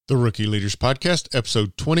The Rookie Leaders Podcast,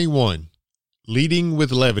 Episode 21, Leading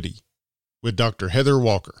with Levity, with Dr. Heather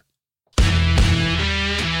Walker.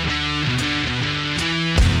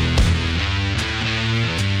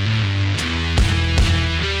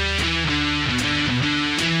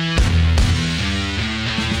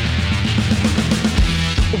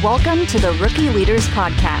 Welcome to the Rookie Leaders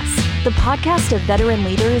Podcast, the podcast of veteran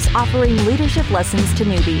leaders offering leadership lessons to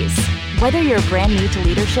newbies. Whether you're brand new to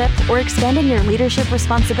leadership or expanding your leadership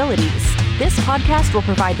responsibilities, this podcast will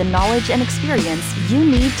provide the knowledge and experience you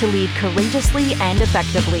need to lead courageously and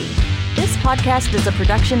effectively. This podcast is a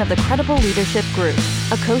production of the Credible Leadership Group,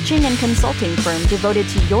 a coaching and consulting firm devoted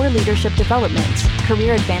to your leadership development,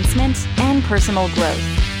 career advancement, and personal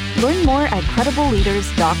growth. Learn more at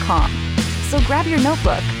credibleleaders.com. So grab your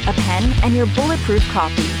notebook, a pen, and your bulletproof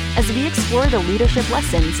copy as we explore the leadership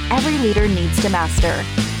lessons every leader needs to master.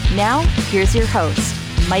 Now, here's your host,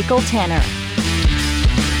 Michael Tanner.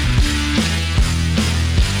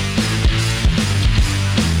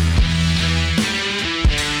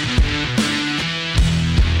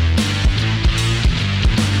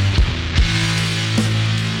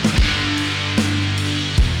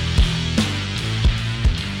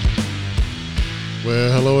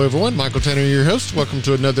 Well, hello everyone. Michael Tanner, your host. Welcome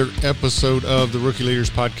to another episode of the Rookie Leaders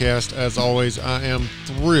Podcast. As always, I am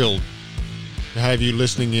thrilled to have you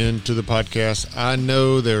listening in to the podcast. I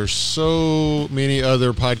know there's so many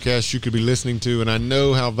other podcasts you could be listening to, and I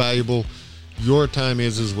know how valuable your time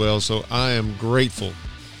is as well. So I am grateful.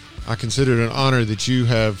 I consider it an honor that you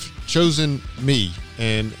have chosen me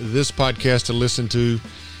and this podcast to listen to.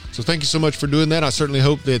 So thank you so much for doing that. I certainly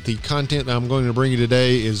hope that the content that I'm going to bring you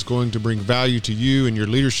today is going to bring value to you and your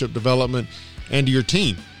leadership development and to your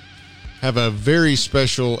team. Have a very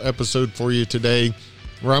special episode for you today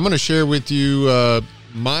where I'm going to share with you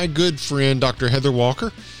my good friend, Dr. Heather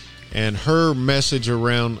Walker, and her message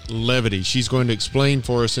around levity. She's going to explain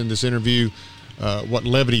for us in this interview what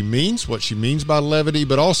levity means, what she means by levity,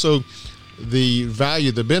 but also the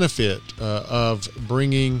value, the benefit of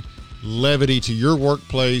bringing levity to your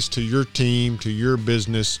workplace, to your team, to your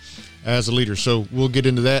business as a leader. So we'll get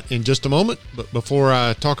into that in just a moment. But before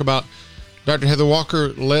I talk about Dr. Heather Walker,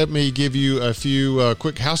 let me give you a few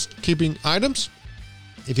quick housekeeping items.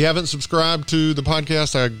 If you haven't subscribed to the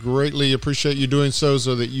podcast, I greatly appreciate you doing so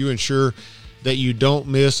that you ensure that you don't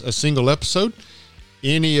miss a single episode.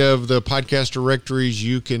 Any of the podcast directories,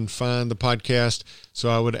 you can find the podcast. So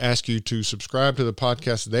I would ask you to subscribe to the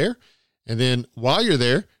podcast there. And then while you're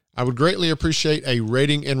there, I would greatly appreciate a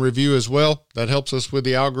rating and review as well. That helps us with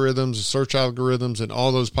the algorithms, the search algorithms, and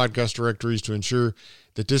all those podcast directories to ensure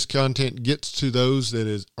that this content gets to those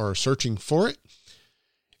that are searching for it.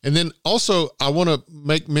 And then also, I want to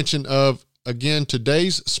make mention of, again,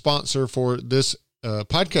 today's sponsor for this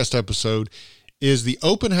podcast episode is the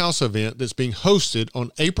open house event that's being hosted on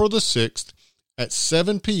April the 6th at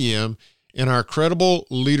 7 p.m. in our Credible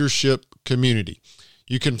Leadership community.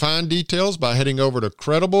 You can find details by heading over to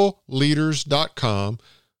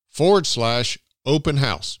credibleleaders.com/open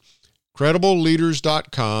house.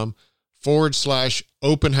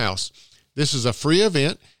 credibleleaders.com/open house. This is a free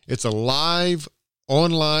event. It's a live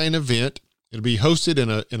online event. It'll be hosted in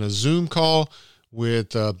a Zoom call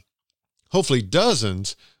with hopefully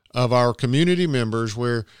dozens of our community members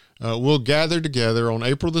where we'll gather together on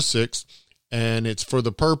April the 6th, and it's for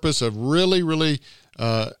the purpose of really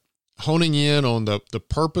honing in on the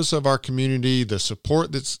purpose of our community, the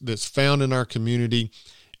support that's found in our community,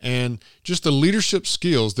 and just the leadership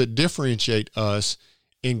skills that differentiate us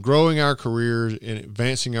in growing our careers and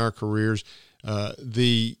advancing our careers,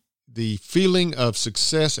 the feeling of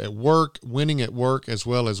success at work, winning at work, as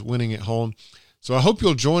well as winning at home. So I hope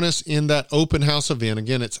you'll join us in that open house event.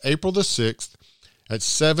 Again, it's April the 6th at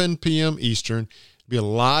 7 p.m. Eastern. It'll be a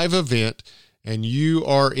live event, and you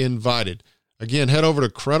are invited. Again, head over to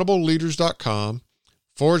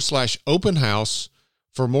credibleleaders.com/open house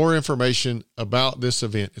for more information about this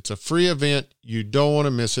event. It's a free event. You don't want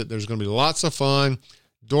to miss it. There's going to be lots of fun,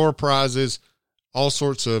 door prizes, all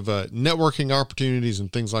sorts of networking opportunities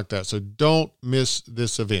and things like that. So don't miss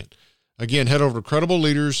this event. Again, head over to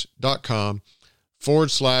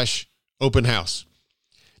credibleleaders.com/open house.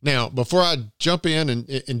 Now, before I jump in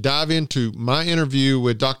and dive into my interview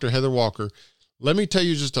with Dr. Heather Walker, let me tell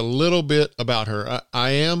you just a little bit about her.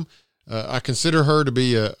 I consider her to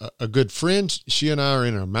be a good friend. She and I are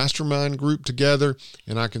in a mastermind group together,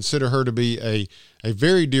 and I consider her to be a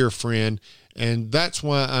very dear friend. And that's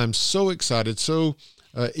why I'm so excited, so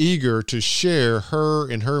eager to share her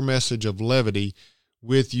and her message of levity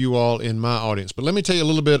with you all in my audience. But let me tell you a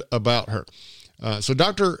little bit about her. So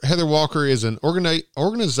Dr. Heather Walker is an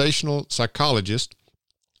organizational psychologist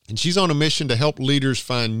And she's on a mission to help leaders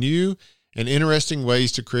find new and interesting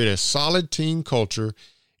ways to create a solid team culture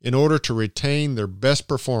in order to retain their best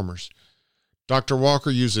performers. Dr.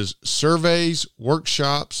 Walker uses surveys,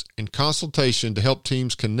 workshops, and consultation to help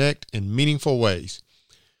teams connect in meaningful ways.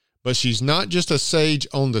 But she's not just a sage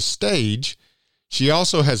on the stage. She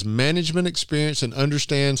also has management experience and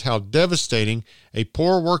understands how devastating a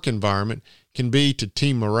poor work environment can be to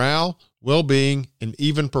team morale, well-being, and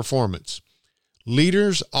even performance.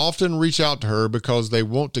 Leaders often reach out to her because they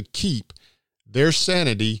want to keep their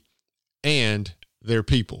sanity and their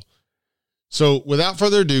people. So without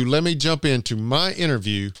further ado, let me jump into my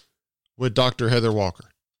interview with Dr. Heather Walker.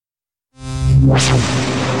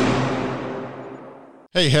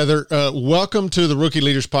 Hey, Heather, welcome to the Rookie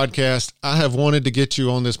Leaders Podcast. I have wanted to get you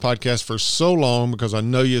on this podcast for so long because I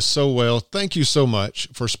know you so well. Thank you so much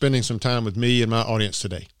for spending some time with me and my audience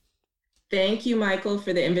today. Thank you, Michael,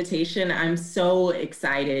 for the invitation. I'm so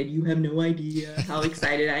excited. You have no idea how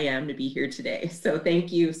excited I am to be here today. So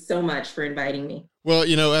thank you so much for inviting me. Well,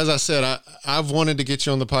 you know, as I said, I've wanted to get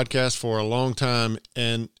you on the podcast for a long time,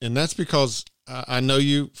 and that's because I know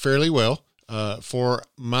you fairly well. For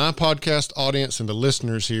my podcast audience and the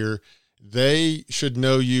listeners here, they should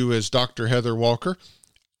know you as Dr. Heather Walker.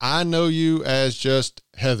 I know you as just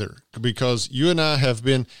Heather because you and I have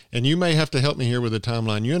been, and you may have to help me here with the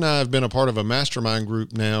timeline. You and I have been a part of a mastermind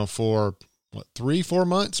group now for 3-4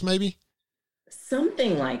 months, maybe?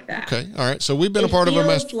 Something like that. Okay. All right. So we've been a part of a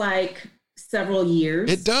mastermind. It feels like several years.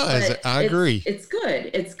 It does. I agree. It's good.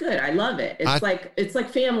 It's good. I love it. It's like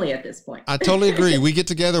family at this point. I totally agree. We get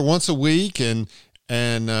together once a week and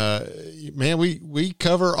man, we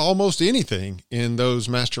cover almost anything in those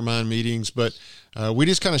mastermind meetings, but we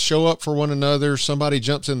just kind of show up for one another. Somebody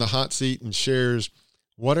jumps in the hot seat and shares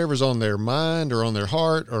whatever's on their mind or on their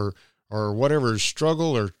heart or whatever's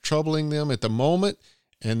struggle or troubling them at the moment.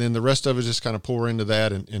 And then the rest of us just kind of pour into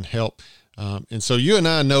that and help. And so you and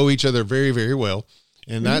I know each other very, very well.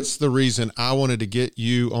 And that's the reason I wanted to get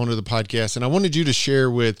you onto the podcast. And I wanted you to share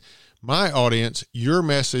with my audience your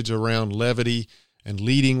message around levity and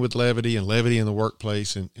leading with levity and levity in the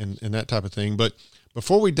workplace and that type of thing. But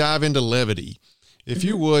before we dive into levity, if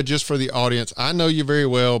you would, just for the audience, I know you very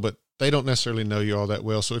well, but they don't necessarily know you all that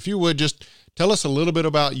well. So if you would just tell us a little bit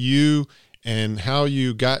about you and how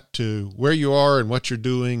you got to where you are and what you're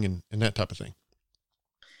doing and that type of thing.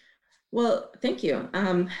 Well, thank you.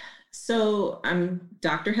 So I'm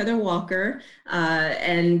Dr. Heather Walker,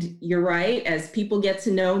 and you're right. As people get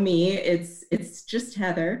to know me, it's just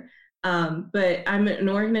Heather. But I'm an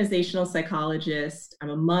organizational psychologist.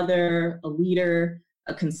 I'm a mother, a leader,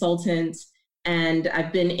 a consultant, and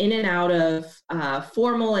I've been in and out of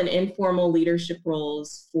formal and informal leadership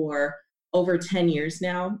roles for over 10 years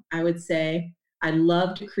now, I would say. I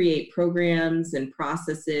love to create programs and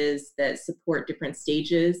processes that support different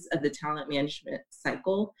stages of the talent management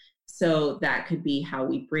cycle. So that could be how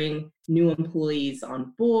we bring new employees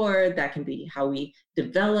on board. That can be how we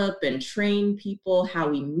develop and train people, how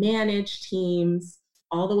we manage teams,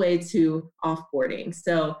 all the way to offboarding.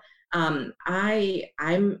 So I'm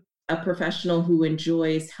a professional who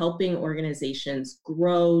enjoys helping organizations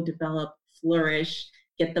grow, develop, flourish,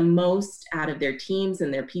 get the most out of their teams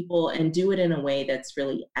and their people, and do it in a way that's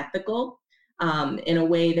really ethical, in a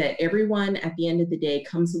way that everyone at the end of the day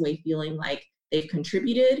comes away feeling like they've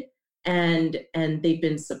contributed and they've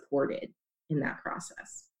been supported in that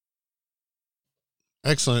process.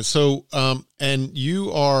 Excellent. So, and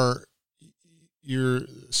you're a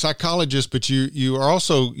psychologist, but you are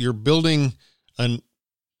also, you're building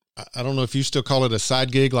I don't know if you still call it a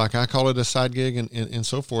side gig, like I call it a side gig and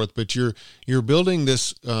so forth, but you're building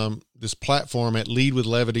this platform at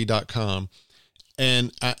leadwithlevity.com.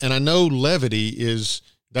 And I know levity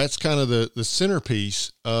that's kind of the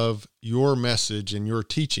centerpiece of your message and your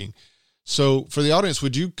teaching. So for the audience,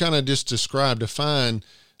 would you kind of just define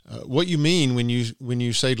what you mean when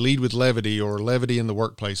you say lead with levity or levity in the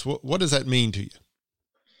workplace? What does that mean to you?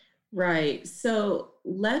 Right. So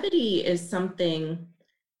levity is something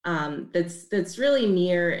that's really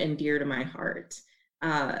near and dear to my heart.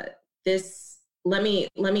 Let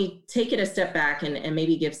me take it a step back and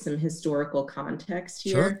maybe give some historical context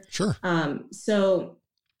here. Sure. So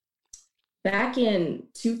back in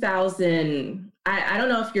 2000, I don't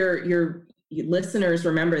know if your listeners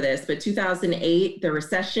remember this, but 2008, the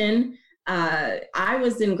recession, I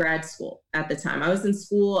was in grad school at the time. I was in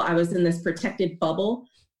school. I was in this protected bubble,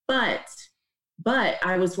 but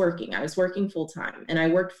I was working. I was working full time, and I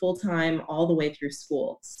worked full time all the way through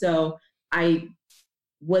school. So I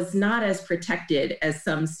was not as protected as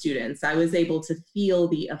some students. I was able to feel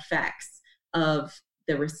the effects of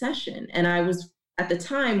the recession, and I was at the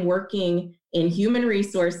time working in human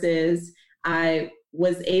resources, I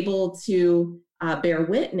was able to bear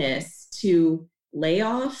witness to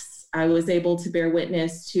layoffs. I was able to bear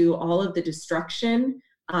witness to all of the destruction,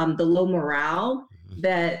 the low morale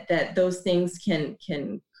that those things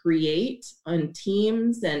can create on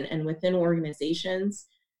teams and within organizations.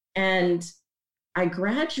 And I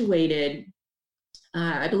graduated,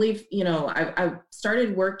 I believe, I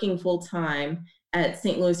started working full time at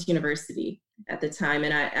St. Louis University at the time.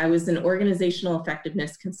 And I was an organizational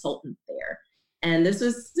effectiveness consultant there. And this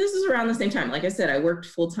was around the same time. Like I said, I worked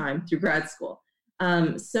full time through grad school.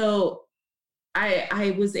 So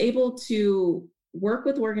I was able to work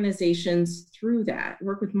with organizations through that,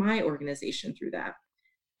 work with my organization through that.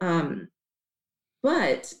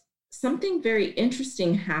 But something very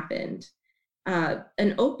interesting happened.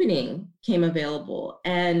 An opening came available,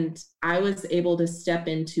 and I was able to step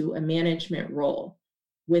into a management role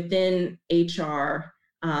within HR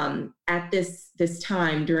at this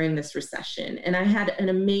time during this recession. And I had an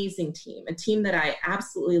amazing team, a team that I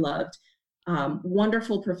absolutely loved,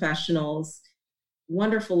 wonderful professionals,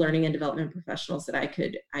 wonderful learning and development professionals that I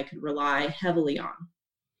could rely heavily on.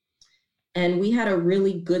 And we had a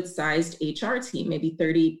really good sized HR team, maybe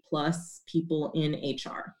 30 plus people in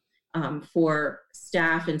HR, for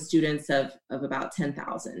staff and students of about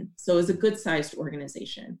 10,000. So it was a good sized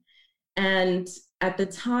organization. And at the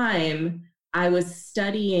time, I was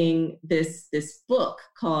studying this book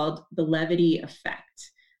called The Levity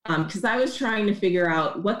Effect, because I was trying to figure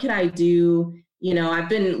out what could I do. I've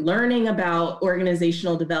been learning about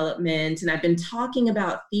organizational development and I've been talking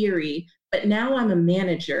about theory, but now I'm a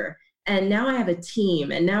manager and now I have a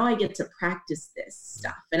team and now I get to practice this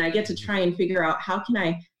stuff and I get to try and figure out how can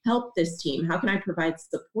I help this team? How can I provide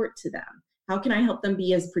support to them? How can I help them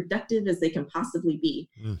be as productive as they can possibly be?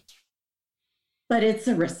 But it's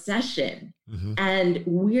a recession and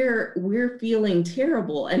we're feeling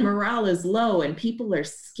terrible and morale is low and people are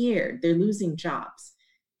scared. They're losing jobs.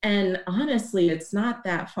 And honestly, it's not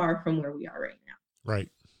that far from where we are right now. Right.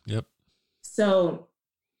 Yep. So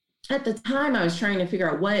at the time I was trying to figure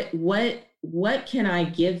out what can I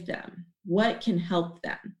give them? What can help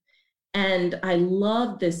them? And I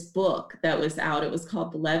love this book that was out. It was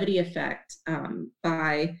called The Levity Effect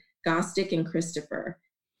by Gostick and Christopher.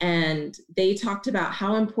 And they talked about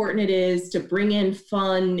how important it is to bring in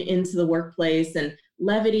fun into the workplace, and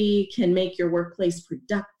levity can make your workplace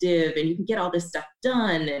productive and you can get all this stuff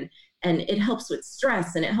done, and it helps with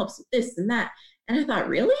stress and it helps with this and that. And I thought,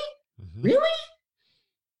 really?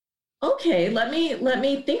 Okay, let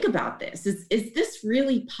me think about this. Is this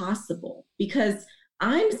really possible? Because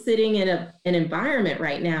I'm sitting in an environment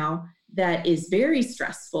right now that is very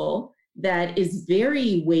stressful, that is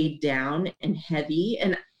very weighed down and heavy.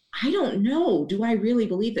 And I don't know, do I really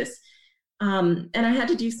believe this? And I had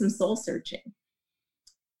to do some soul searching.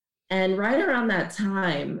 And right around that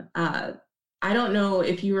time, I don't know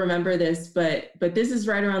if you remember this, but this is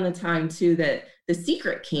right around the time too that The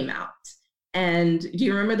Secret came out. And do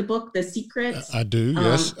you remember the book, The Secret? I do,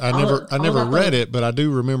 yes. I never read it, but I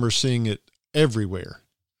do remember seeing it everywhere.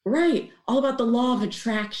 Right. All about the law of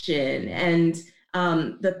attraction and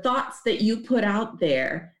the thoughts that you put out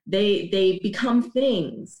there, they become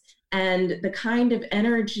things. And the kind of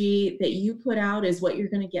energy that you put out is what you're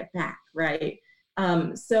going to get back, right?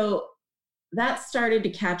 So that started to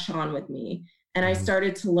catch on with me. And I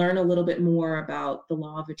started to learn a little bit more about the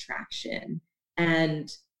law of attraction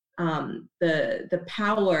and the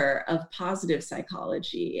power of positive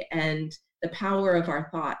psychology and the power of our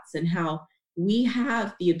thoughts and how we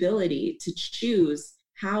have the ability to choose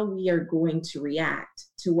how we are going to react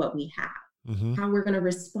to what we have, how we're going to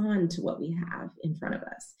respond to what we have in front of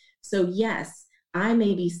us. So yes, I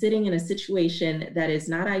may be sitting in a situation that is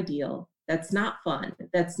not ideal, that's not fun,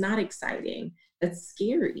 that's not exciting, that's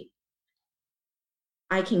scary.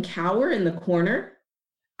 I can cower in the corner.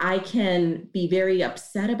 I can be very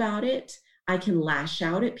upset about it. I can lash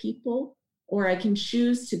out at people, or I can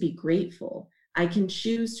choose to be grateful. I can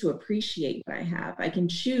choose to appreciate what I have. I can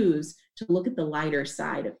choose to look at the lighter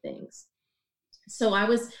side of things. So I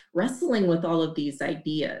was wrestling with all of these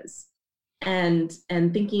ideas and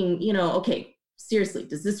thinking, okay, seriously,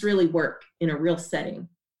 does this really work in a real setting?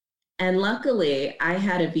 And luckily, I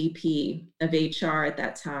had a VP of HR at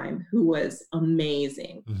that time who was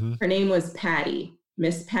amazing. Her name was Patty,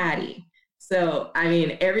 Miss Patty. So, I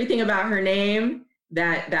mean, everything about her name,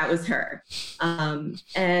 that was her.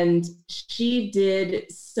 And she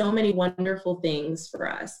did so many wonderful things for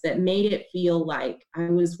us that made it feel like I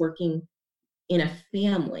was working in a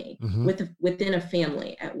family, within a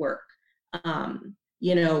family at work.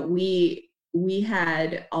 we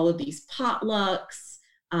had all of these potlucks.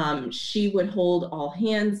 She would hold all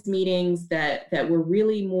hands meetings that were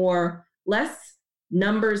really less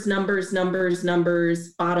numbers,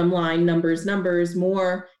 bottom line numbers,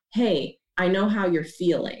 more, hey, I know how you're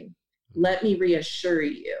feeling. Let me reassure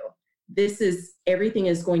you. Everything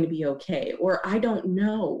is going to be okay. Or I don't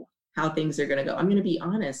know how things are going to go. I'm going to be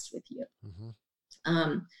honest with you.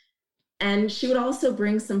 Mm-hmm. And she would also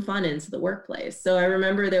bring some fun into the workplace. So I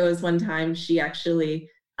remember there was one time she actually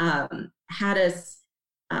had us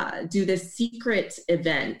do this secret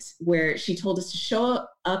event where she told us to show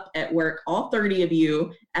up at work, all 30 of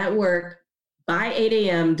you at work by 8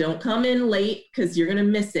 a.m. Don't come in late because you're going to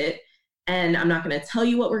miss it. And I'm not going to tell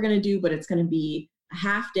you what we're going to do, but it's going to be a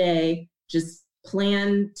half day. Just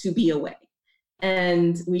plan to be away.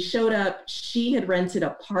 And we showed up. She had rented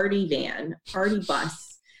a party bus.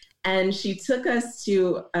 And she took us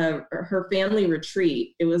to her family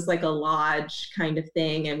retreat. It was like a lodge kind of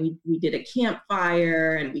thing. And we did a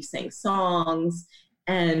campfire and we sang songs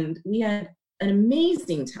and we had an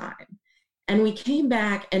amazing time. And we came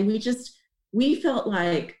back and we felt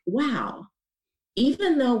like, wow,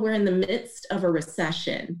 even though we're in the midst of a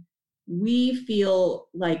recession, we feel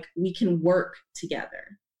like we can work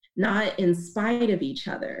together, not in spite of each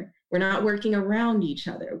other. We're not working around each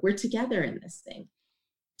other. We're together in this thing.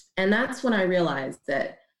 And that's when I realized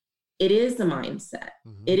that it is a mindset.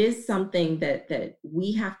 Mm-hmm. It is something that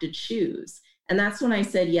we have to choose. And that's when I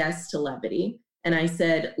said yes to Levity. And I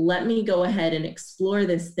said, let me go ahead and explore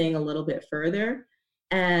this thing a little bit further.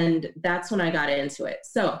 And that's when I got into it.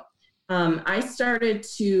 So I started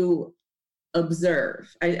to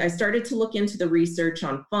observe. I started to look into the research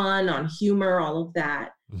on fun, on humor, all of that.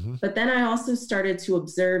 Mm-hmm. But then I also started to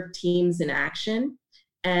observe teams in action.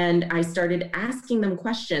 And I started asking them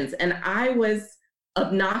questions. And I was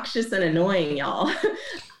obnoxious and annoying, y'all.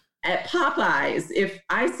 At Popeyes, if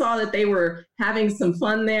I saw that they were having some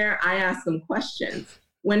fun there, I asked them questions.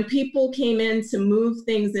 When people came in to move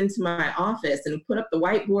things into my office and put up the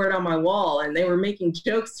whiteboard on my wall and they were making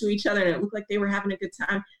jokes to each other and it looked like they were having a good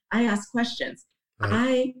time, I asked questions.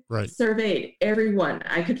 Right. I surveyed everyone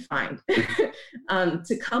I could find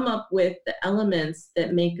to come up with the elements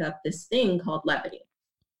that make up this thing called levity.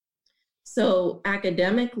 So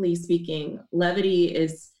academically speaking, levity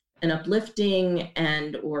is an uplifting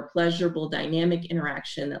and or pleasurable dynamic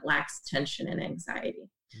interaction that lacks tension and anxiety.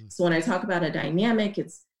 So when I talk about a dynamic,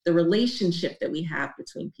 it's the relationship that we have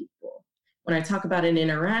between people. When I talk about an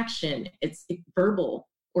interaction, it's verbal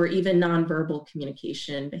or even nonverbal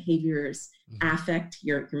communication, behaviors, affect,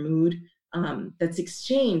 your mood, that's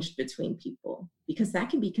exchanged between people, because that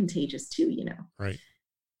can be contagious too, you know. Right.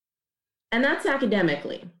 And that's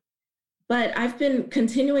academically. But I've been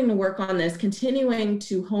continuing to work on this, continuing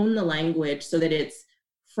to hone the language so that it's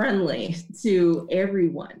friendly to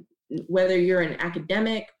everyone, whether you're an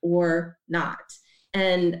academic or not.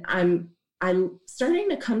 And I'm starting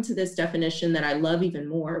to come to this definition that I love even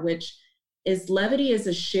more, which is levity is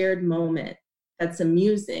a shared moment that's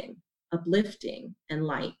amusing, uplifting, and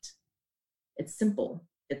light. It's simple,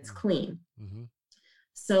 it's clean. Mm-hmm.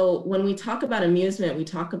 So when we talk about amusement, we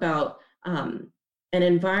talk about an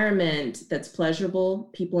environment that's pleasurable.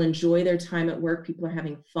 People enjoy their time at work. People are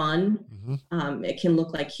having fun. Mm-hmm. It can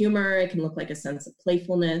look like humor. It can look like a sense of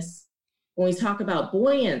playfulness. When we talk about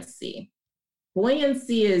buoyancy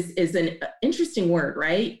is an interesting word,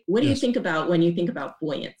 right? What do you think about when you think about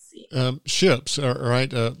buoyancy? Ships,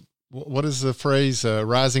 right? What is the phrase?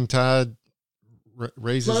 Rising tide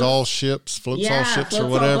raises floats. All ships, floats all ships, or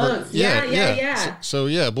whatever. Yeah.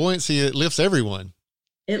 So buoyancy, it lifts everyone.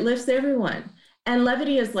 It lifts everyone. And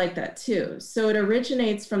levity is like that too. So it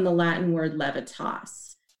originates from the Latin word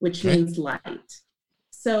levitas, which means light.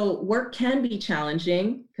 So work can be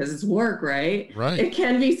challenging because it's work, right? Right. It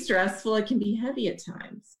can be stressful. It can be heavy at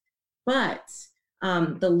times. But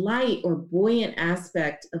the light or buoyant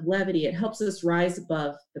aspect of levity, it helps us rise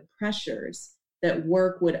above the pressures that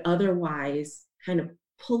work would otherwise kind of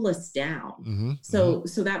pull us down. Mm-hmm.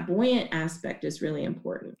 So that buoyant aspect is really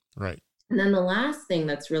important. Right. And then the last thing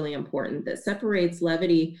that's really important that separates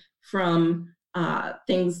levity from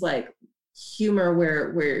things like humor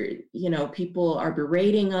where you know, people are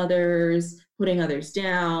berating others, putting others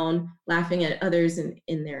down, laughing at others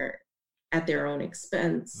at their own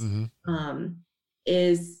expense,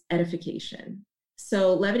 is edification.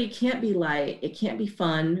 So levity can't be light, it can't be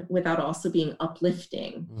fun without also being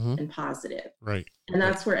uplifting and positive. Right. And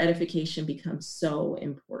that's where edification becomes so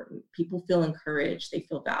important. People feel encouraged, they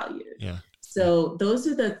feel valued. Yeah. So those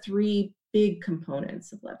are the three big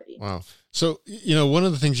components of levity. Wow. So, you know, one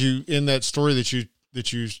of the things in that story that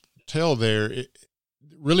you tell there,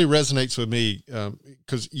 really resonates with me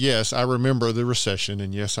because, yes, I remember the recession,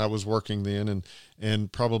 and yes, I was working then,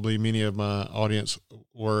 and probably many of my audience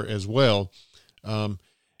were as well. And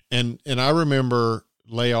I remember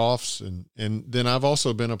layoffs, and then I've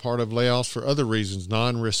also been a part of layoffs for other reasons,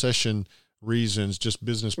 non-recession reasons, just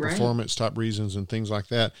business performance type reasons and things like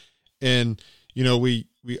that. And,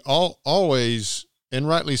 we all always, and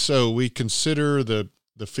rightly so, we consider the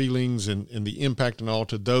feelings and the impact and all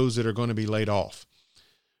to those that are going to be laid off.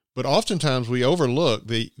 But oftentimes we overlook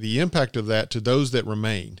the impact of that to those that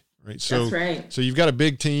remain, right? So, that's right. So you've got a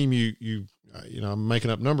big team, I'm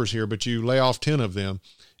making up numbers here, but you lay off 10 of them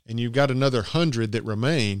and you've got another 100 that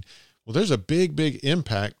remain. Well, there's a big, big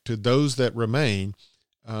impact to those that remain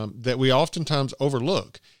that we oftentimes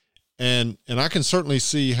overlook. And I can certainly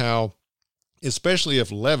see how, especially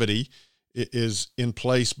if levity is in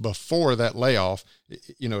place before that layoff,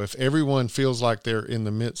 if everyone feels like they're in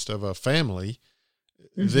the midst of a family,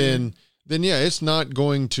 then yeah, it's not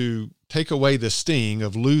going to take away the sting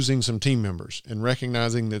of losing some team members and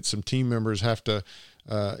recognizing that some team members have to,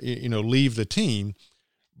 leave the team,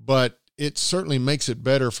 but it certainly makes it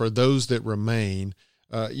better for those that remain.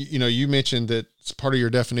 You mentioned that it's part of your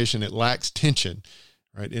definition, it lacks tension,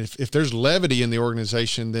 right? And if there's levity in the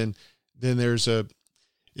organization, then there's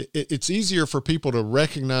it's easier for people to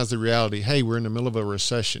recognize the reality. Hey, we're in the middle of a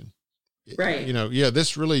recession. Right.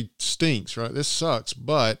 This really stinks, right? This sucks,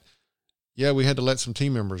 but yeah, we had to let some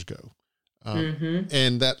team members go.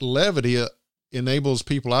 And that levity enables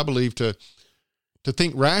people, I believe, to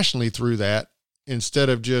think rationally through that instead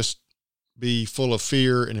of just be full of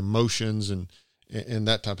fear and emotions and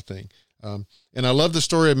that type of thing. And I love the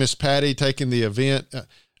story of Miss Patty taking the event,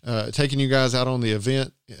 taking you guys out on the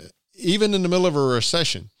event, even in the middle of a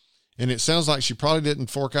recession. And it sounds like she probably didn't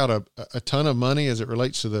fork out a ton of money as it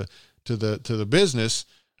relates to the business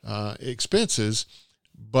expenses,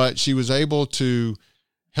 but she was able to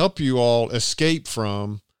help you all escape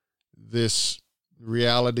from this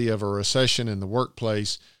reality of a recession in the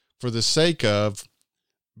workplace for the sake of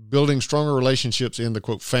building stronger relationships in the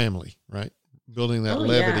quote family, right? Building that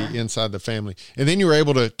levity inside the family. And then you were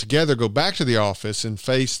able to together go back to the office and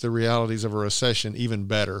face the realities of a recession even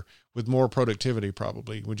better with more productivity,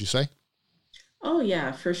 probably, would you say? Oh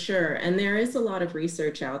yeah, for sure. And there is a lot of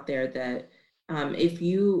research out there that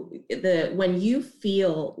when you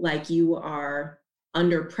feel like you are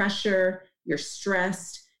under pressure, you're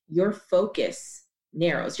stressed, your focus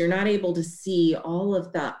narrows. You're not able to see all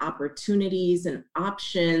of the opportunities and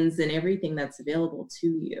options and everything that's available to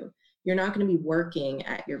you. You're not going to be working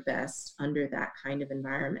at your best under that kind of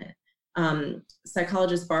environment.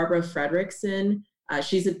 Psychologist Barbara Fredrickson,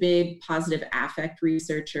 she's a big positive affect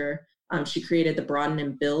researcher. She created the broaden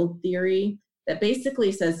and build theory that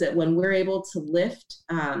basically says that when we're able to lift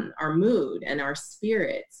our mood and our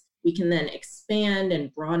spirits, we can then expand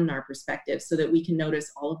and broaden our perspective so that we can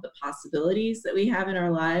notice all of the possibilities that we have in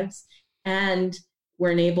our lives. And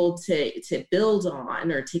we're able to build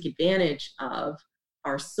on or take advantage of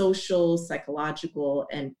our social, psychological,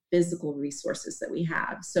 and physical resources that we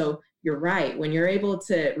have. So you're right. When you're able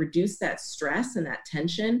to reduce that stress and that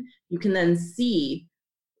tension, you can then see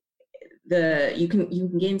you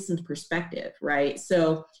can gain some perspective, right?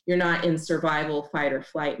 So you're not in survival, fight, or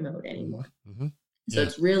flight mode anymore. Mm-hmm. So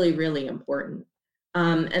it's really, really important.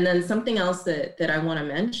 And then something else that I want to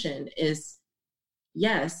mention is,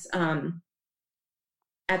 yes,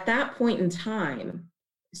 at that point in time,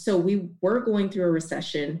 so we were going through a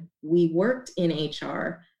recession. We worked in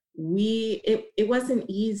HR. It wasn't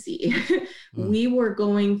easy. We were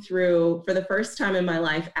going through, for the first time in my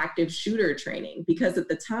life, active shooter training, because at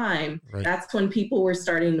the time, that's when people were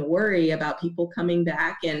starting to worry about people coming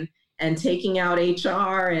back and taking out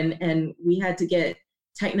HR, and we had to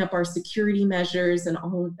tighten up our security measures and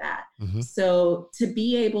all of that. So to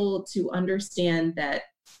be able to understand that,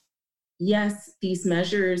 yes, these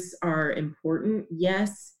measures are important.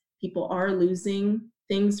 Yes, people are losing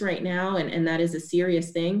things right now, and that is a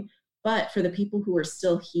serious thing. But for the people who are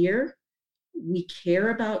still here, we care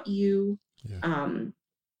about you. Yeah.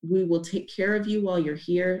 We will take care of you while you're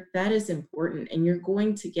here. That is important. And you're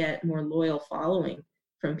going to get more loyal following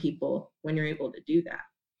from people when you're able to do that.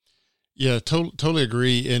 Yeah, totally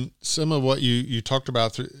agree. And some of what you talked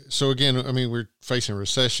about. So again, I mean, we're facing a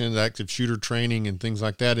recession, active shooter training and things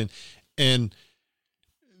like that. And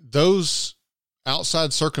those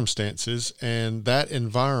outside circumstances and that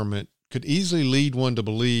environment could easily lead one to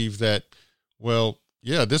believe that, well,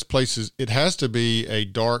 yeah, this place it has to be a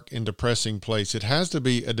dark and depressing place. It has to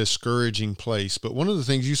be a discouraging place. But one of the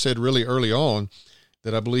things you said really early on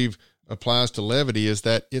that I believe applies to levity is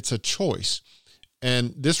that it's a choice.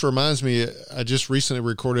 And this reminds me, I just recently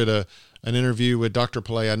recorded an interview with Dr.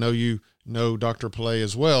 Pillay. I know you know Dr. Pillay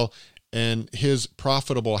as well, and his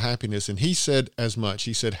profitable happiness. And he said as much.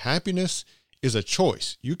 He said, happiness is a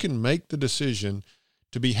choice. You can make the decision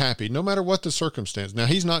to be happy, no matter what the circumstance. Now,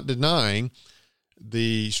 he's not denying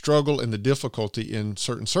the struggle and the difficulty in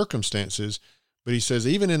certain circumstances, but he says,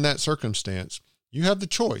 even in that circumstance, you have the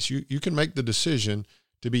choice. You can make the decision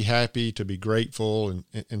to be happy, to be grateful,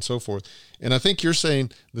 and so forth. And I think you're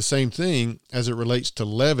saying the same thing as it relates to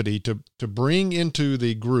levity, to bring into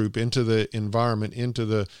the group, into the environment, into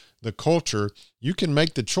the culture. You can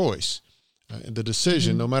make the choice, the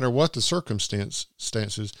decision, no matter what the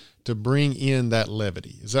circumstances, to bring in that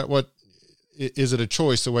levity. Is it a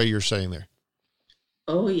choice the way you're saying there?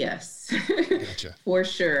 Oh, yes, Gotcha. For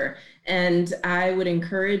sure. And I would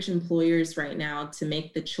encourage employers right now to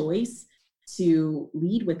make the choice to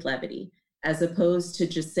lead with levity, as opposed to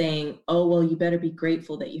just saying, oh, well, you better be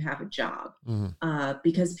grateful that you have a job,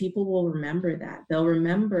 because people will remember that.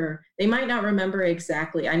 They might not remember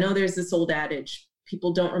exactly. I know there's this old adage,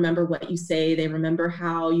 people don't remember what you say. They remember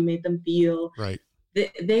how you made them feel. Right.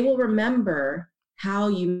 They will remember how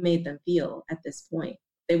you made them feel at this point.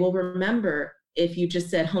 They will remember if you just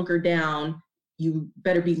said, hunker down, you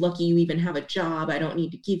better be lucky you even have a job. I don't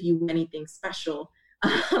need to give you anything special.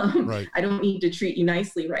 Right. I don't need to treat you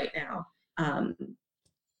nicely right now.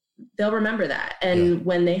 They'll remember that. And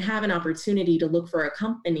when they have an opportunity to look for a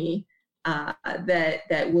company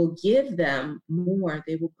that will give them more,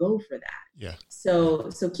 they will go for that. Yeah. So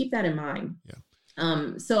keep that in mind.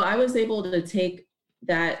 Yeah. So I was able to take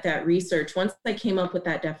that research. Once I came up with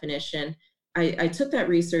that definition, I took that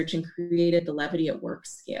research and created the Levity at Work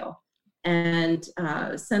scale, and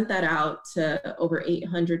sent that out to over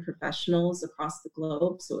 800 professionals across the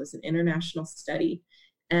globe. So it was an international study.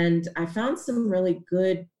 And I found some really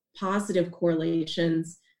good positive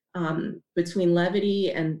correlations between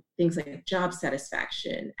levity and things like job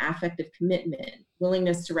satisfaction, affective commitment,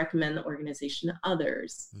 willingness to recommend the organization to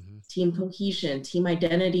others, team cohesion, team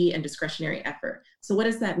identity, and discretionary effort. So what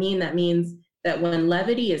does that mean? That means that when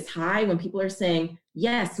levity is high, when people are saying,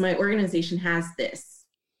 yes, my organization has this,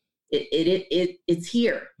 it's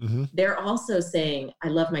here. They're also saying, I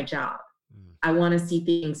love my job. I want to see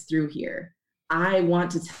things through here. I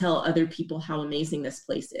want to tell other people how amazing this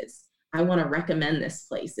place is. I want to recommend this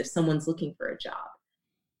place if someone's looking for a job.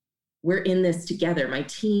 We're in this together. My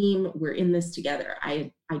team, we're in this together.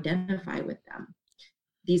 I identify with them.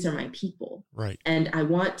 These are my people. Right. And I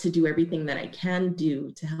want to do everything that I can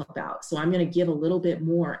do to help out. So I'm going to give a little bit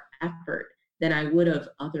more effort than I would have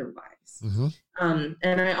otherwise. And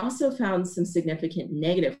I also found some significant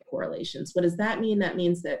negative correlations. What does that mean? That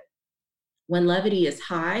means that when levity is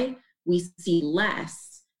high, we see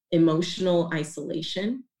less emotional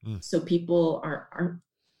isolation. So people are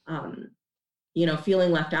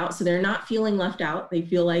feeling left out. So they're not feeling left out. They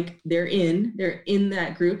feel like they're in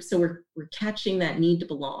that group. So we're catching that need to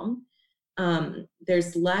belong.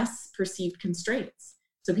 There's less perceived constraints.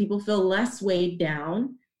 So people feel less weighed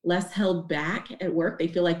down, less held back at work. They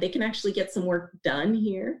feel like they can actually get some work done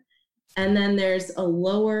here. And then there's a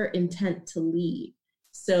lower intent to leave.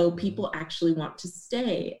 So people actually want to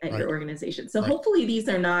stay at your organization. So hopefully these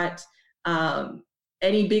are not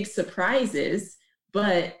any big surprises,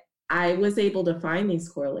 but I was able to find these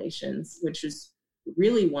correlations, which is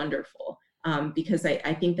really wonderful, because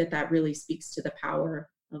I think that really speaks to the power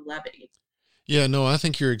of levity. Yeah, no, I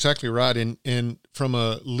think you're exactly right. And from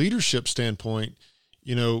a leadership standpoint,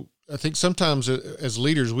 I think sometimes as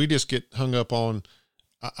leaders, we just get hung up on,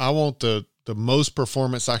 I want the most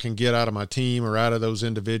performance I can get out of my team or out of those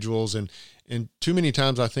individuals. And too many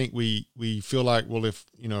times I think we feel like, well,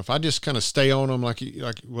 if I just kind of stay on them,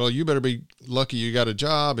 well, you better be lucky you got a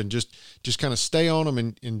job, and just kind of stay on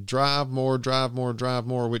them and drive more,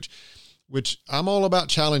 which I'm all about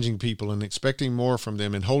challenging people and expecting more from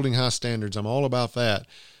them and holding high standards. I'm all about that.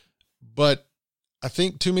 But I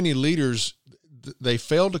think too many leaders, they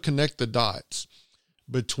fail to connect the dots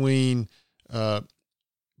between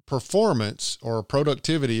performance or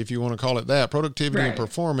productivity, if you want to call it that, productivity and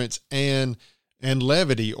performance, and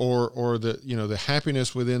levity or the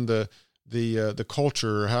happiness within the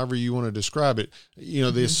culture, or however you want to describe it.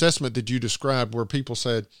 The assessment that you described, where people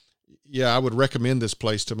said, yeah, I would recommend this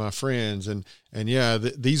place to my friends, and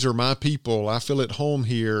these are my people. I feel at home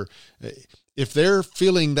here. If they're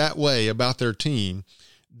feeling that way about their team,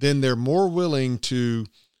 then they're more willing to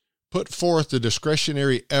put forth the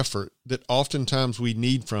discretionary effort that oftentimes we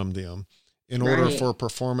need from them in order for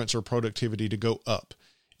performance or productivity to go up.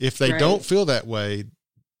 If they don't feel that way,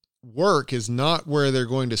 work is not where they're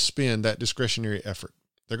going to spend that discretionary effort.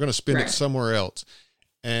 They're going to spend it somewhere else.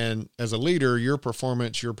 And as a leader, your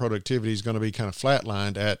performance, your productivity is going to be kind of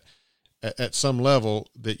flatlined at some level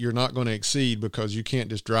that you're not going to exceed because you can't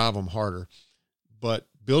just drive them harder. But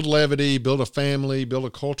build levity, build a family, build a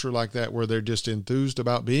culture like that where they're just enthused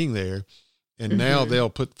about being there. And now they'll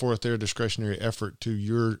put forth their discretionary effort to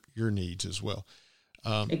your needs as well.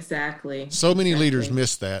 Exactly. So many leaders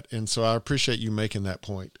miss that. And so I appreciate you making that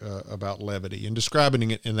point about levity and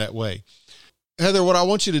describing it in that way. Heather, what I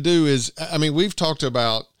want you to do is, I mean, we've talked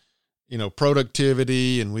about,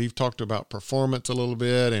 productivity, and we've talked about performance a little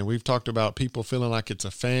bit, and we've talked about people feeling like it's a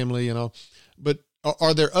family, but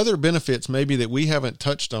are there other benefits maybe that we haven't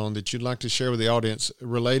touched on that you'd like to share with the audience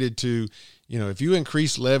related to, if you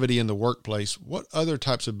increase levity in the workplace, what other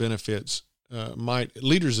types of benefits might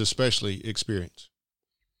leaders especially experience?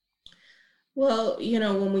 Well,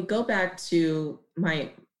 when we go back to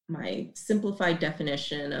my simplified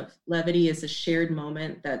definition of levity is a shared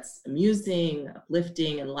moment that's amusing,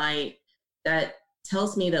 uplifting, and light, that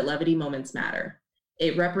tells me that levity moments matter.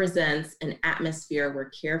 It represents an atmosphere where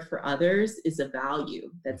care for others is a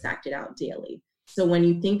value that's acted out daily. So when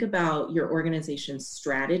you think about your organization's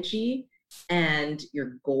strategy and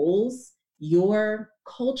your goals, your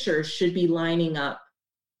culture should be lining up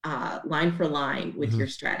line for line with your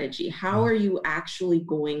strategy. How are you actually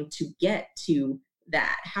going to get to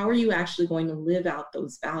that? How are you actually going to live out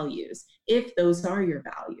those values if those are your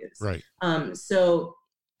values? Right. So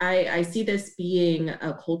I see this being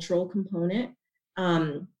a cultural component.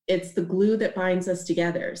 It's the glue that binds us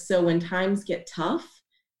together. So when times get tough,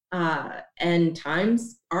 and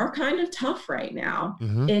times are kind of tough right now,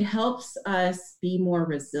 it helps us be more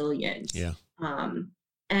resilient. Yeah.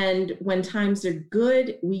 And when times are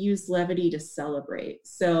good, we use levity to celebrate.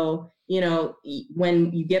 So,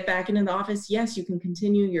 when you get back into the office, yes, you can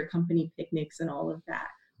continue your company picnics and all of that.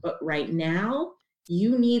 But right now,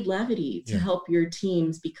 you need levity to help your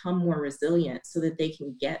teams become more resilient so that they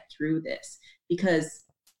can get through this. Because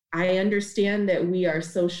I understand that we are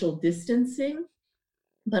social distancing,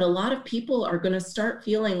 but a lot of people are going to start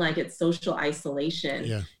feeling like it's social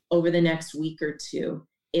isolation over the next week or two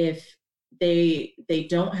if they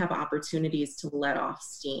don't have opportunities to let off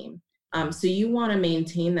steam. So you want to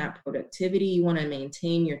maintain that productivity. You want to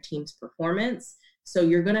maintain your team's performance. So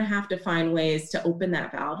you're going to have to find ways to open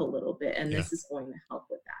that valve a little bit. And this is going to help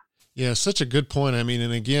with that. Yeah, such a good point. I mean,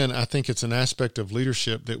 and again, I think it's an aspect of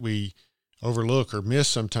leadership that we overlook or miss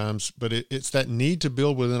sometimes, but it's that need to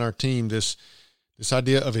build within our team this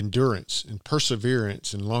idea of endurance and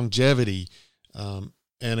perseverance and longevity.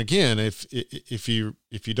 And again, if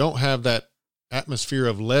you don't have that atmosphere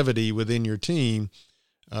of levity within your team,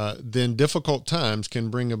 then difficult times can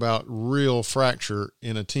bring about real fracture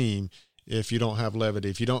in a team if you don't have levity.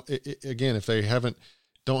 If you don't, if they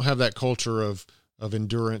don't have that culture of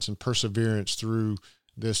endurance and perseverance through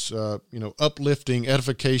this, uplifting,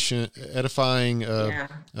 edifying,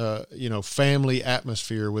 family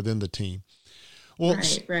atmosphere within the team. Well,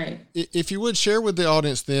 right. If you would share with the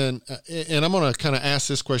audience then, and I'm going to kind of ask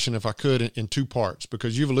this question if I could in two parts,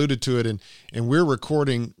 because you've alluded to it, and we're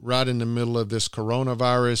recording right in the middle of this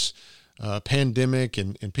coronavirus pandemic,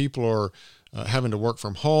 and people are having to work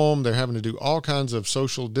from home. They're having to do all kinds of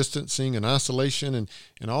social distancing and isolation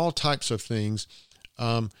and all types of things.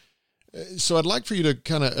 So I'd like for you to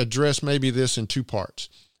kind of address maybe this in two parts.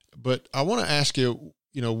 But I want to ask you,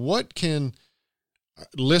 what can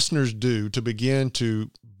listeners do to begin to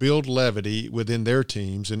build levity within their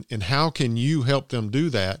teams, and how can you help them do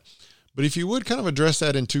that? But if you would kind of address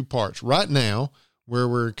that in two parts. Right now, where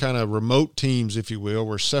we're kind of remote teams, if you will,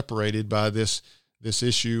 we're separated by this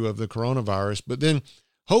issue of the coronavirus, but then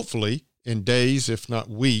hopefully in days, if not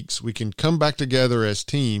weeks, we can come back together as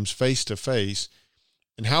teams face to face.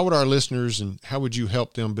 And how would our listeners and how would you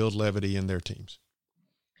help them build levity in their teams?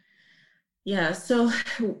 Yeah, so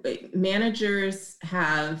managers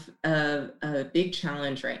have a big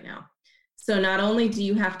challenge right now. So not only do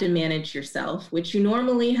you have to manage yourself, which you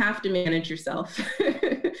normally have to manage yourself,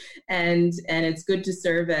 and it's good to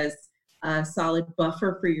serve as a solid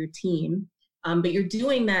buffer for your team, but you're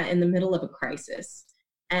doing that in the middle of a crisis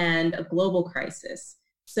and a global crisis.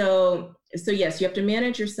 So yes, you have to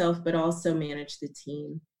manage yourself, but also manage the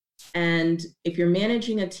team. And if you're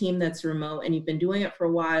managing a team that's remote and you've been doing it for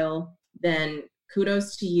a while, then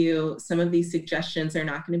kudos to you. Some of these suggestions are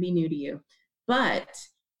not going to be new to you. But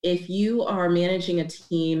if you are managing a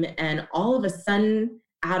team and all of a sudden,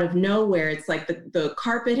 out of nowhere, it's like the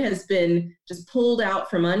carpet has been just pulled out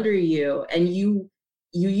from under you, and you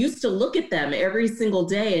used to look at them every single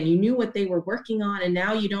day and you knew what they were working on, and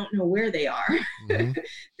now you don't know where they are.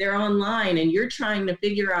 They're online and you're trying to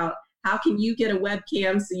figure out how can you get a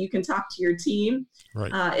webcam so you can talk to your team?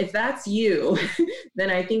 Right. If that's you, then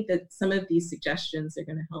I think that some of these suggestions are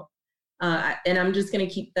going to help. And I'm just going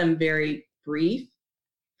to keep them very brief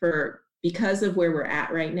because of where we're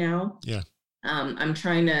at right now. Yeah. I'm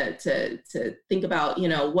trying to think about,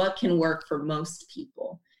 what can work for most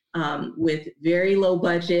people with very low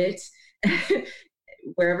budget,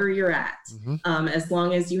 wherever you're at. Mm-hmm. As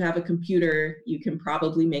long as you have a computer, you can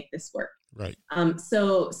probably make this work. Right.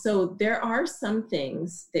 So there are some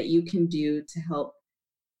things that you can do to help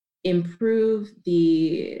improve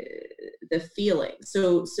the feeling.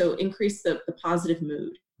 So increase the positive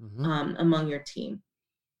mood among your team.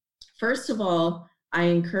 First of all, I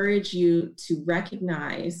encourage you to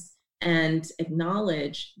recognize and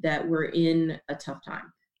acknowledge that we're in a tough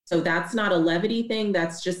time. So that's not a levity thing.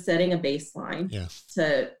 That's just setting a baseline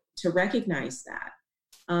to recognize that.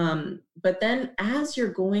 But then as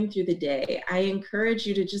you're going through the day, I encourage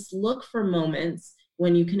you to just look for moments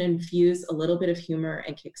when you can infuse a little bit of humor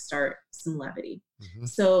and kickstart some levity. Mm-hmm.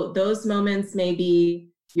 So those moments may be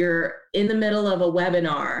you're in the middle of a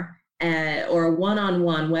webinar or a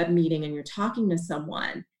one-on-one web meeting and you're talking to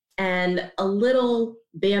someone and a little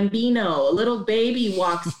bambino, a little baby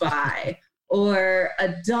walks by or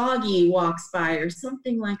a doggy walks by or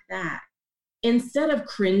something like that. Instead of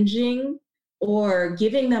cringing or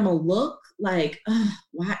giving them a look like,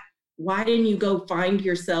 why didn't you go find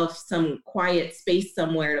yourself some quiet space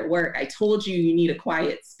somewhere to work? I told you need a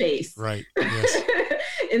quiet space. Right. Yes.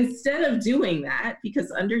 Instead of doing that, because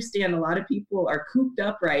understand a lot of people are cooped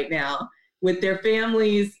up right now with their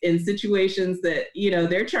families in situations that,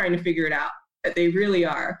 they're trying to figure it out. They really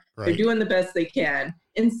are. Right. They're doing the best they can.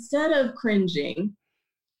 Instead of cringing,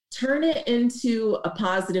 turn it into a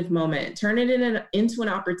positive moment. Turn it into an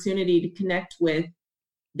opportunity to connect with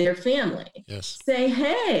their family. Yes. Say,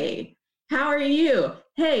 hey, how are you?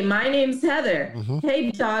 Hey, my name's Heather. Mm-hmm.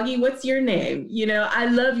 Hey, doggy, what's your name? I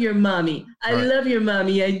love your mommy. I love your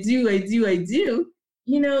mommy. I do.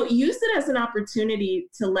 Use it as an opportunity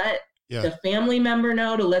to let the family member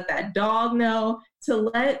know, to let that dog know, to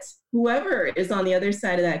let whoever is on the other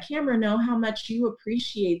side of that camera know how much you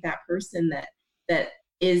appreciate that person that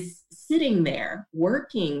is sitting there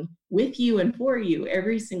working with you and for you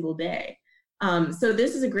every single day. So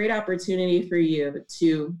this is a great opportunity for you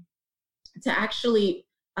to actually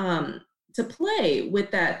to play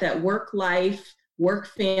with that work life, work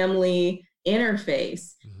family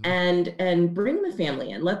interface, and bring the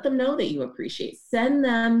family in. Let them know that you appreciate. Send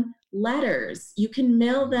them letters. You can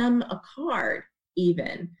mail them a card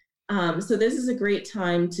even. So this is a great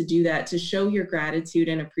time to do that, to show your gratitude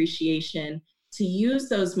and appreciation, to use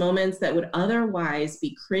those moments that would otherwise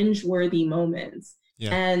be cringeworthy moments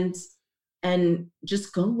and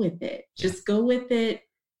just go with it. Just go with it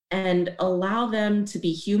and allow them to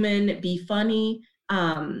be human, be funny,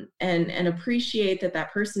 and appreciate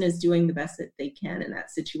that person is doing the best that they can in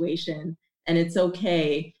that situation. And it's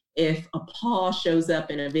okay if a paw shows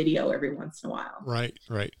up in a video every once in a while. Right.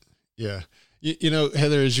 Yeah.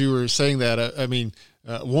 Heather, as you were saying that,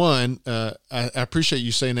 I appreciate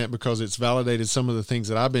you saying that because it's validated some of the things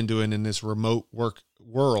that I've been doing in this remote work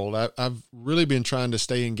world. I've really been trying to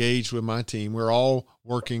stay engaged with my team. We're all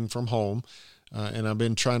working from home, and I've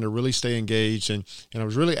been trying to really stay engaged. And I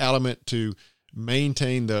was really adamant to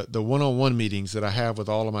maintain the one-on-one meetings that I have with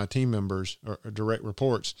all of my team members or direct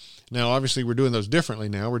reports. Now, obviously, we're doing those differently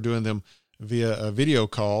now. We're doing them via a video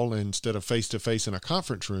call instead of face-to-face in a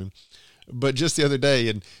conference room. But just the other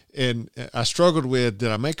day, and I struggled with,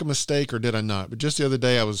 did I make a mistake or did I not? But just the other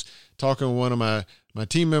day, I was talking with one of my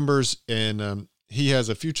team members, and he has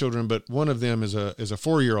a few children, but one of them is a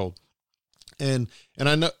 4-year-old. And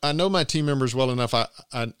I know my team members well enough.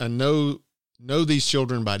 I know these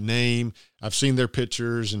children by name. I've seen their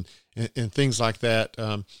pictures and things like that.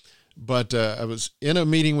 But I was in a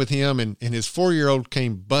meeting with him, and his 4-year-old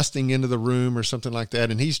came busting into the room or something like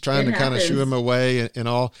that, and he's trying to kind of shoo him away and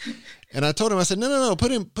all. And I told him, I said, no,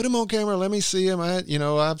 put him on camera. Let me see him.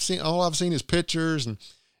 I've seen his pictures and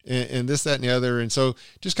this, that, and the other. And so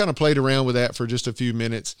just kind of played around with that for just a few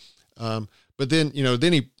minutes. But then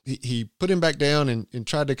he put him back down and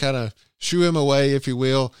tried to kind of shoo him away, if you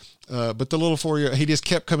will. But the little 4-year-old, he just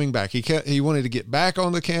kept coming back. He wanted to get back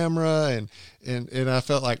on the camera, and I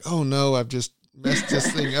felt like, oh no, I've just messed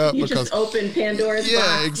this thing up. You just opened Pandora's box.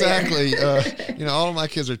 Yeah, exactly. All of my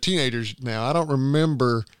kids are teenagers now. I don't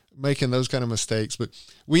remember making those kind of mistakes, but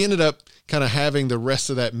we ended up kind of having the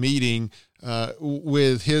rest of that meeting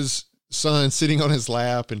with his son sitting on his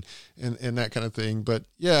lap and that kind of thing. But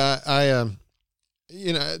yeah,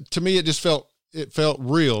 to me, it just felt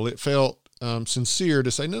real. It felt sincere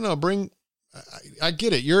to say, no, bring I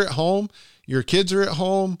get it. You're at home, your kids are at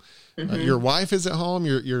home, Mm-hmm. your wife is at home.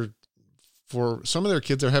 You're for some of their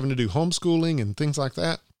kids, they're having to do homeschooling and things like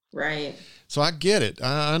that. Right. So I get it.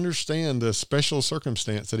 I understand the special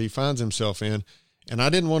circumstance that he finds himself in. And I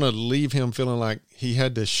didn't want to leave him feeling like he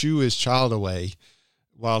had to shoo his child away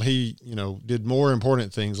while he, did more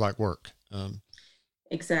important things like work.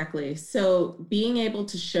 Exactly. So being able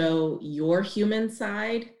to show your human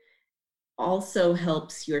side also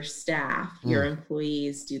helps your staff, your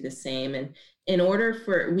employees do the same. And in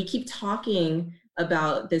order we keep talking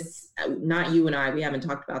about this, not you and I, we haven't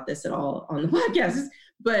talked about this at all on the podcast,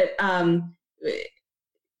 but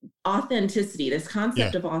authenticity, this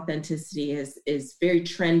concept of authenticity is very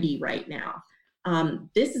trendy right now.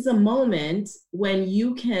 This is a moment when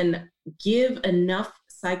you can give enough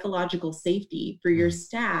psychological safety for your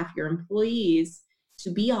staff, your employees,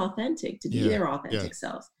 to be authentic, to be their authentic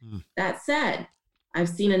selves. That said, I've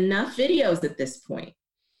seen enough videos at this point.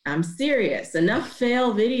 I'm serious, enough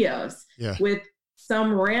fail videos with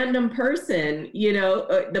some random person,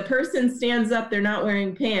 the person stands up, they're not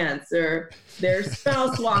wearing pants, or their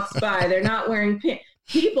spouse walks by, they're not wearing pants.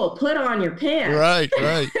 People, put on your pants. Right.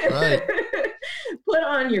 Put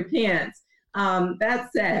on your pants. That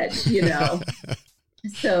said,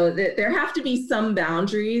 so there have to be some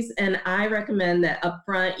boundaries. And I recommend that up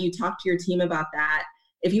front, you talk to your team about that.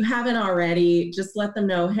 If you haven't already, just let them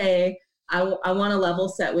know, hey, I want to level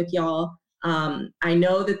set with y'all. I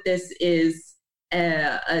know that this is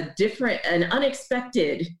an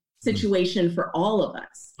unexpected situation for all of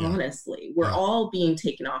us. Honestly, we're all being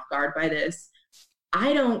taken off guard by this.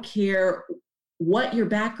 I don't care what your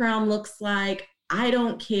background looks like. I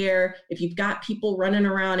don't care if you've got people running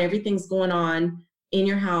around, everything's going on in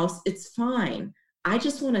your house. It's fine. I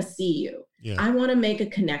just want to see you. I want to make a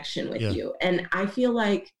connection with you. And I feel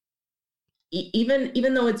like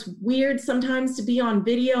even though it's weird sometimes to be on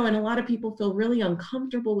video, and a lot of people feel really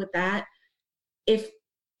uncomfortable with that, if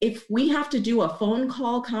we have to do a phone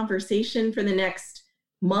call conversation for the next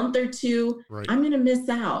month or two, I'm going to miss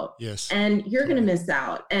out. Yes. And you're going to miss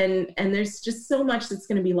out. And there's just so much that's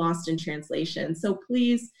going to be lost in translation. So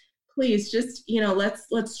please just,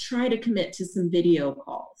 let's try to commit to some video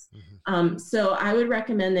calls. So I would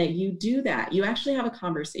recommend that you do that. You actually have a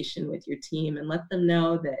conversation with your team and let them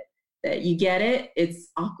know that you get it. It's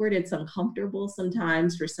awkward. It's uncomfortable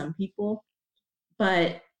sometimes for some people,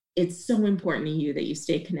 but it's so important to you that you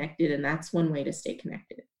stay connected. And that's one way to stay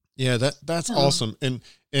connected. Yeah, that's awesome. And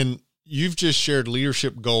you've just shared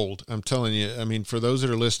leadership gold. I'm telling you, I mean, for those that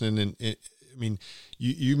are listening,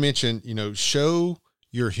 you mentioned, show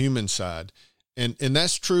your human side. And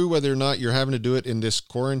that's true whether or not you're having to do it in this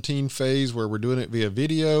quarantine phase where we're doing it via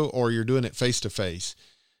video or you're doing it face to face.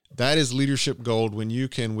 That is leadership gold when you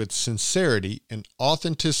can, with sincerity and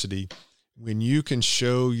authenticity, when you can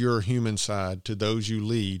show your human side to those you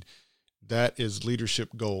lead. That is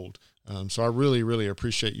leadership gold. So I really, really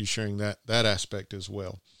appreciate you sharing that aspect as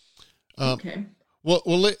well. Okay. Well,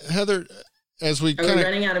 Heather, as we are we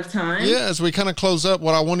running out of time? Yeah, as we kind of close up,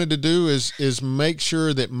 what I wanted to do is make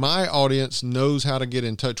sure that my audience knows how to get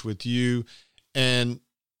in touch with you and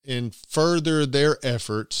further their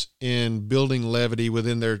efforts in building levity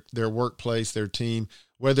within their workplace, their team,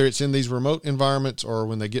 whether it's in these remote environments or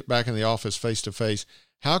when they get back in the office face to face.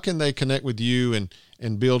 How can they connect with you and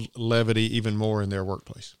build levity even more in their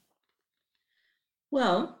workplace?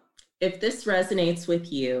 Well, if this resonates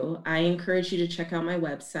with you, I encourage you to check out my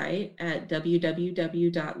website at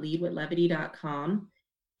www.leadwithlevity.com.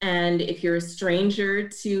 And if you're a stranger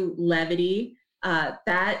to levity,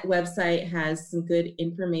 that website has some good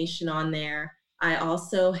information on there. I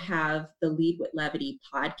also have the Lead with Levity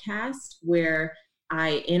podcast, where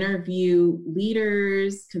I interview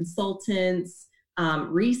leaders, consultants,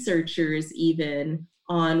 researchers even,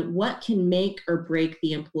 on what can make or break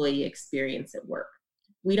the employee experience at work.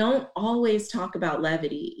 We don't always talk about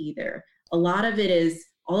levity either. A lot of it is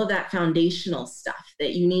all of that foundational stuff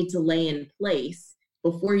that you need to lay in place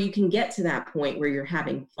before you can get to that point where you're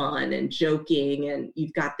having fun and joking and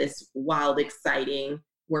you've got this wild, exciting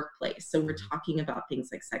workplace. So we're talking about things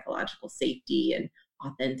like psychological safety and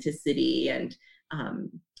authenticity and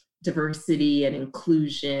diversity and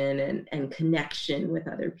inclusion and connection with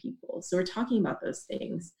other people. So we're talking about those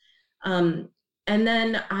things. And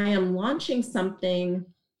then I am launching something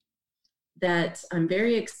that I'm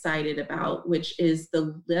very excited about, which is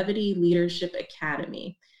the Levity Leadership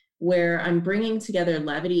Academy, where I'm bringing together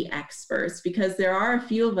levity experts, because there are a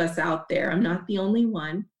few of us out there, I'm not the only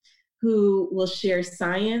one, who will share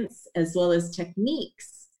science as well as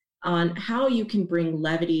techniques on how you can bring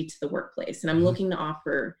levity to the workplace. And I'm looking to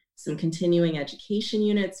offer some continuing education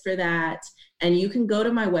units for that. And you can go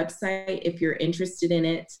to my website if you're interested in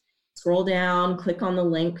it. Scroll down, click on the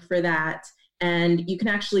link for that, and you can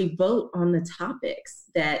actually vote on the topics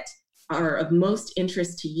that are of most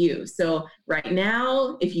interest to you. So right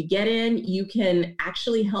now, if you get in, you can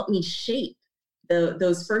actually help me shape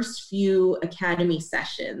those first few Academy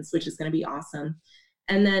sessions, which is going to be awesome.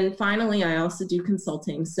 And then finally, I also do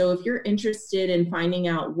consulting. So if you're interested in finding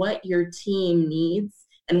out what your team needs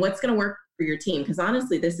and what's going to work for your team, because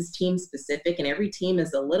honestly, this is team specific and every team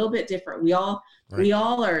is a little bit different. We all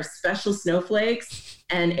are special snowflakes,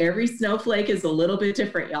 and every snowflake is a little bit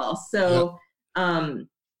different, y'all. So I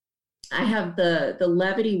have the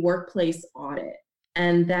Levity Workplace Audit,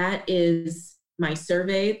 and that is my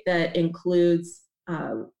survey that includes,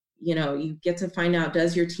 you get to find out,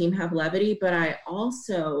 does your team have levity? But I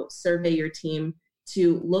also survey your team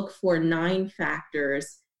to look for 9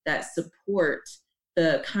 factors that support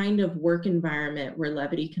the kind of work environment where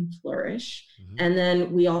levity can flourish. Mm-hmm. And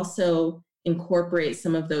then we also incorporate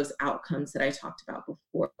some of those outcomes that I talked about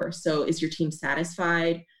before. So is your team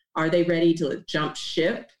satisfied? Are they ready to jump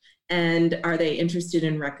ship? And are they interested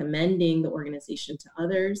in recommending the organization to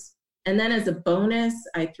others? And then as a bonus,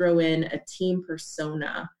 I throw in a team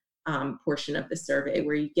persona portion of the survey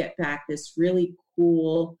where you get back this really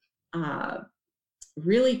cool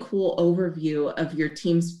overview of your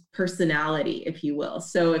team's personality, if you will.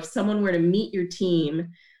 So if someone were to meet your team,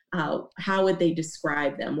 how would they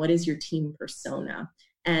describe them? What is your team persona?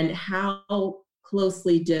 And how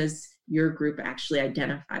closely does your group actually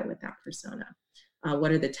identify with that persona?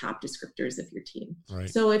 What are the top descriptors of your team? Right.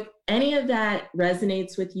 So if any of that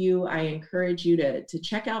resonates with you, I encourage you to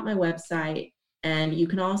check out my website. And you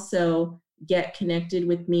can also get connected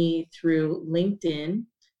with me through LinkedIn.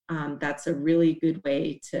 That's a really good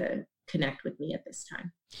way to connect with me at this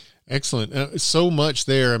time. Excellent. So much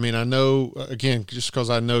there. I mean, I know, again, just because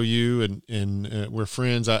I know you and we're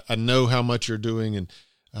friends, I know how much you're doing,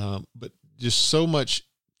 but just so much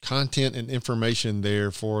content and information there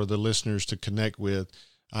for the listeners to connect with.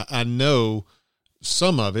 I know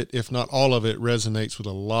some of it, if not all of it, resonates with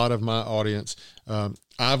a lot of my audience.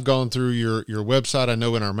 I've gone through your website. I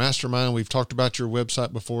know in our mastermind, we've talked about your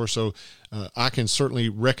website before, so I can certainly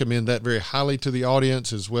recommend that very highly to the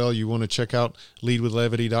audience as well. You want to check out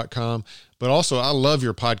leadwithlevity.com. But also, I love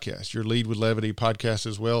your podcast, your Lead with Levity podcast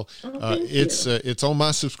as well. It's on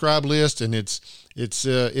my subscribe list, and it's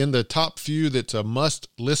in the top few that's a must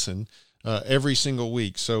listen every single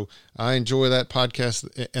week. So I enjoy that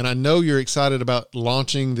podcast, and I know you're excited about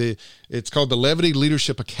launching it's called the Levity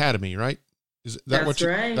Leadership Academy, right? Is that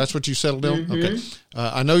right. That's what you settled on? Mm-hmm. Okay.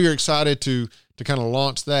 I know you're excited to kind of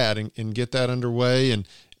launch that and get that underway.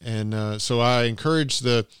 And so I encourage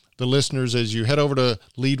the listeners, as you head over to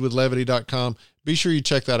leadwithlevity.com, be sure you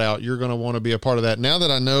check that out. You're going to want to be a part of that. Now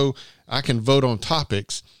that I know I can vote on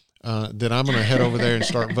topics, then I'm going to head over there and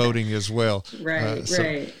start voting as well.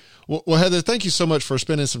 Right. Well, Heather, thank you so much for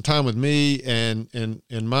spending some time with me and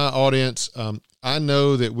my audience. I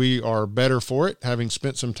know that we are better for it, having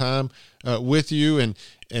spent some time with you. And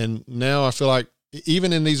now I feel like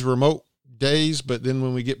even in these remote days, but then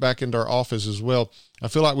when we get back into our office as well, I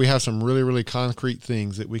feel like we have some really, really concrete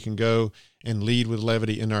things that we can go and lead with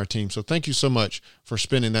levity in our team. So thank you so much for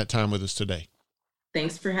spending that time with us today.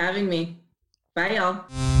 Thanks for having me. Bye, y'all.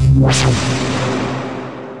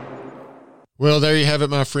 Well, there you have it,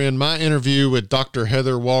 my friend. My interview with Dr.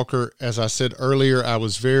 Heather Walker. As I said earlier, I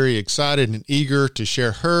was very excited and eager to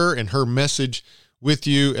share her and her message with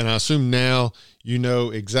you, and I assume now you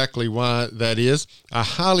know exactly why that is. I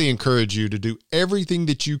highly encourage you to do everything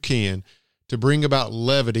that you can to bring about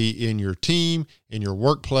levity in your team, in your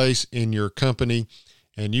workplace, in your company,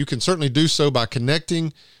 and you can certainly do so by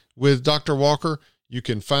connecting with Dr. Walker. You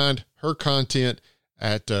can find her content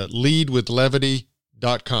at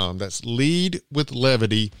leadwithlevity.com. That's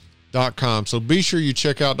leadwithlevity.com. So be sure you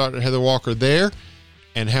check out Dr. Heather Walker there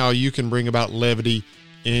and how you can bring about levity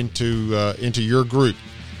into your group.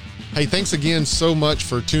 Hey, thanks again so much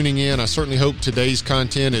for tuning in. I certainly hope today's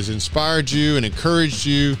content has inspired you and encouraged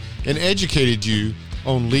you and educated you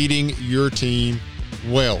on leading your team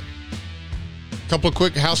well. A couple of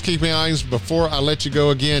quick housekeeping items before I let you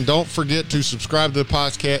go. Again, don't forget to subscribe to the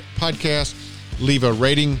podcast, leave a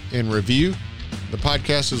rating and review the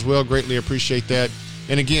podcast as well. Greatly appreciate that.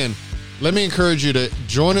 And again, let me encourage you to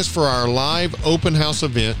join us for our live open house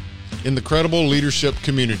event in the Credible Leadership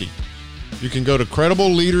community. You can go to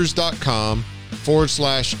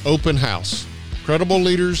credibleleaders.com/open house.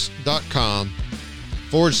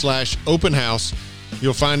 credibleleaders.com/open house.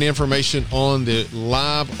 You'll find information on the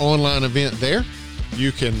live online event there.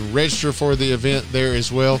 You can register for the event there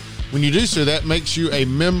as well. When you do so, that makes you a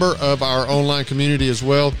member of our online community as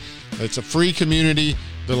well. It's a free community.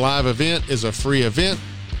 The live event is a free event,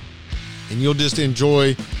 and you'll just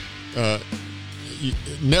enjoy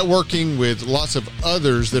networking with lots of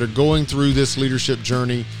others that are going through this leadership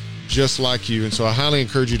journey just like you. And so I highly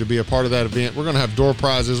encourage you to be a part of that event. We're going to have door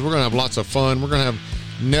prizes. We're going to have lots of fun. We're going to have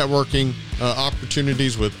networking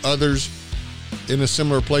opportunities with others in a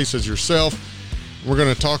similar place as yourself. We're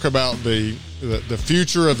going to talk about the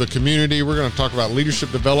future of the community. We're going to talk about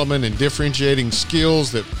leadership development and differentiating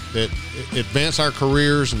skills that advance our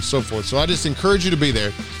careers and so forth. So I just encourage you to be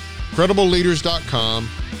there.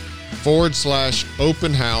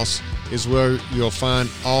 CredibleLeaders.com/open house is where you'll find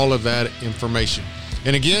all of that information.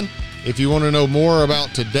 And again, if you want to know more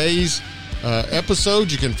about today's episode,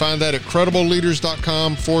 you can find that at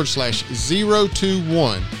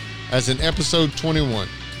CredibleLeaders.com/021 as in episode 21.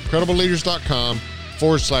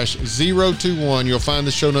 CredibleLeaders.com/021. You'll find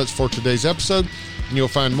the show notes for today's episode, and you'll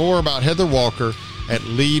find more about Heather Walker at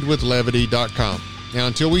leadwithlevity.com. Now,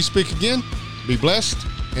 until we speak again, be blessed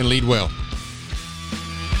and lead well.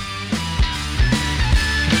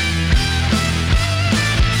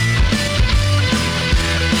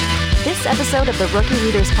 This episode of the Rookie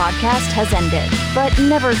Leaders Podcast has ended, but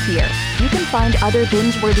never fear. You can find other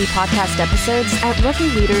binge-worthy podcast episodes at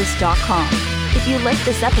RookieLeaders.com. If you liked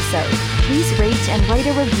this episode, please rate and write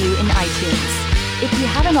a review in iTunes. If you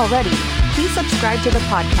haven't already, please subscribe to the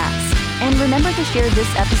podcast. And remember to share this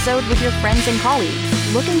episode with your friends and colleagues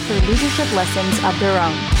looking for leadership lessons of their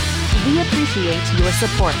own. We appreciate your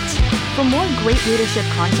support. For more great leadership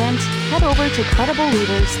content, head over to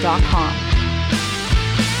CredibleLeaders.com.